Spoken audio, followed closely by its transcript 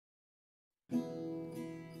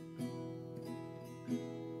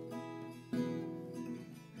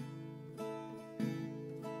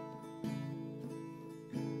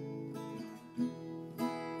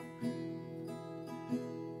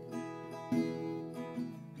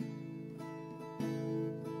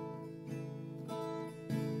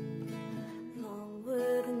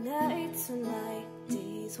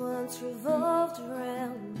thoughts revolved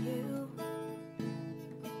around you,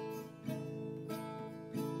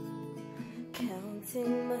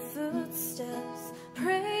 counting my footsteps,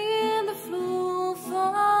 praying the floor will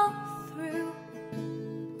fall through.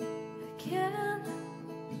 Again,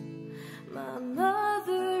 my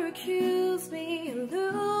mother accused me of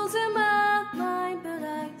losing my mind, but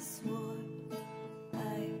I swore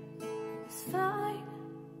I was fine.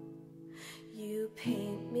 You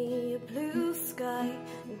paint me a blue sky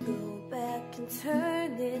and go back and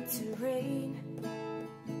turn it to rain.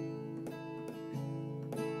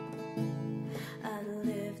 I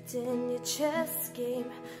lived in your chess game,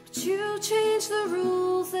 but you change the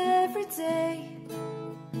rules every day.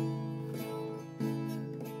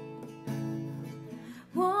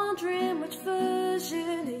 Wondering which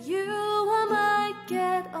version of you I might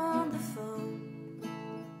get on the phone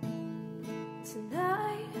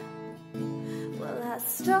tonight. Well, I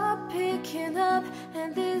stopped picking up,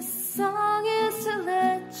 and this song is to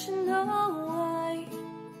let you know why.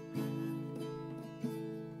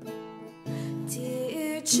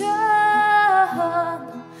 Dear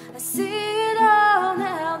John, I see it all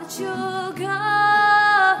now that you're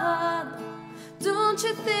gone. Don't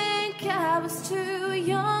you think I was too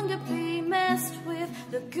young to be messed with?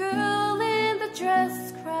 The girl in the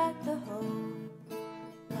dress cried the whole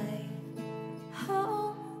way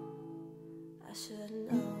home. I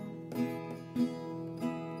should've known.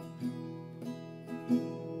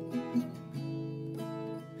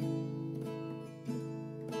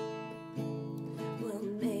 Well,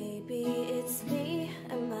 maybe it's me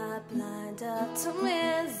and my blind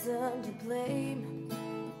optimism to blame.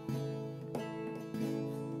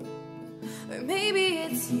 Or maybe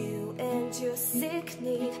it's you and your sick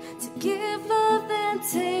need to give love then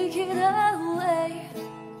take it away.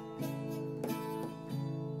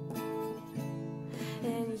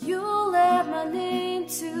 And you'll add my name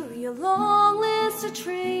to your long list of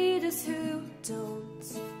traitors who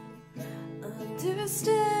don't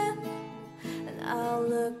understand. And I'll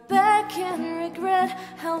look back and regret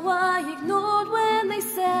how I ignored when they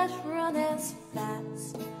said run as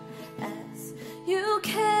fast as you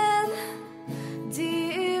can.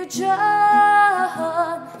 Dear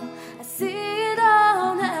John, I see it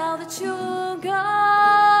all now that you're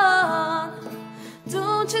gone.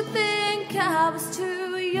 Don't you think I was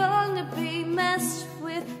too young to be messed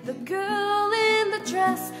with? The girl in the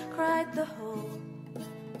dress cried the whole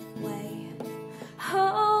way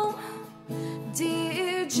home.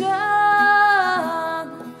 Dear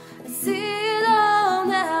John, I see it all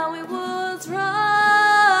now, it was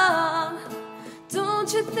wrong.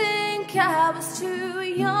 Don't you think I was too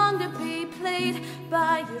young to be played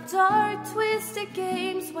by your dark, twisted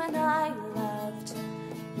games when I loved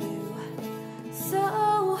you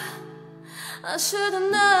so? I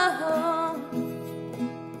should've known.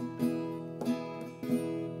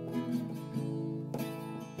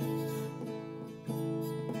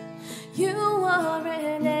 You are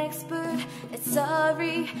an expert at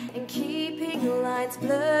sorry and keeping lines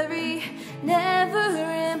blurry. Never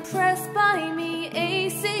impressed by me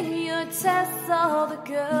acing your tests. All the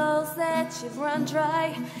girls that you've run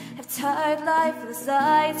dry have tired lifeless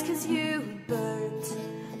eyes, 'cause you burned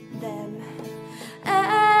them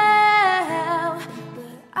out.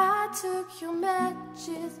 But I took your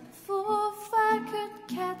matches before fire could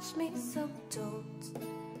catch me, so don't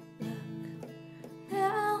look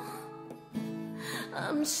now.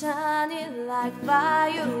 I'm shining like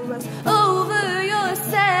fireworks over your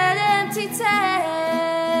sad, empty town.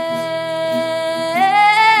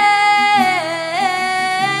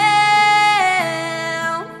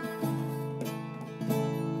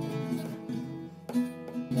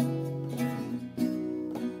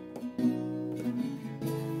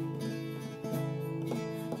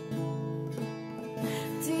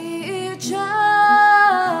 Dear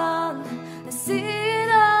John, I see it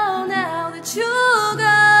all now that you're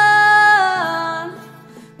gone.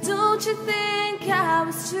 Don't you think I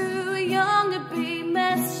was too young to be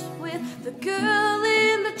messed with? The girl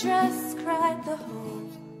in the dress cried the whole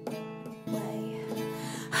way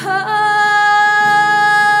home.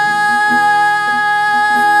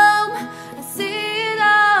 I see it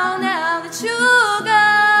all now that you're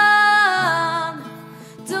gone.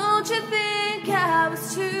 Don't you think I was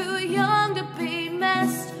too young to be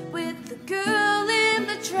messed with? The girl in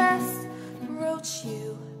the dress wrote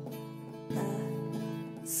you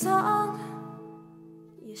a song.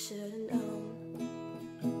 You should've known.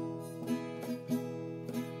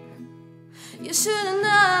 You should've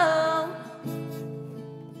known.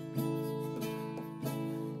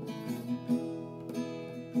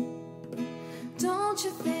 Don't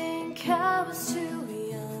you think I was too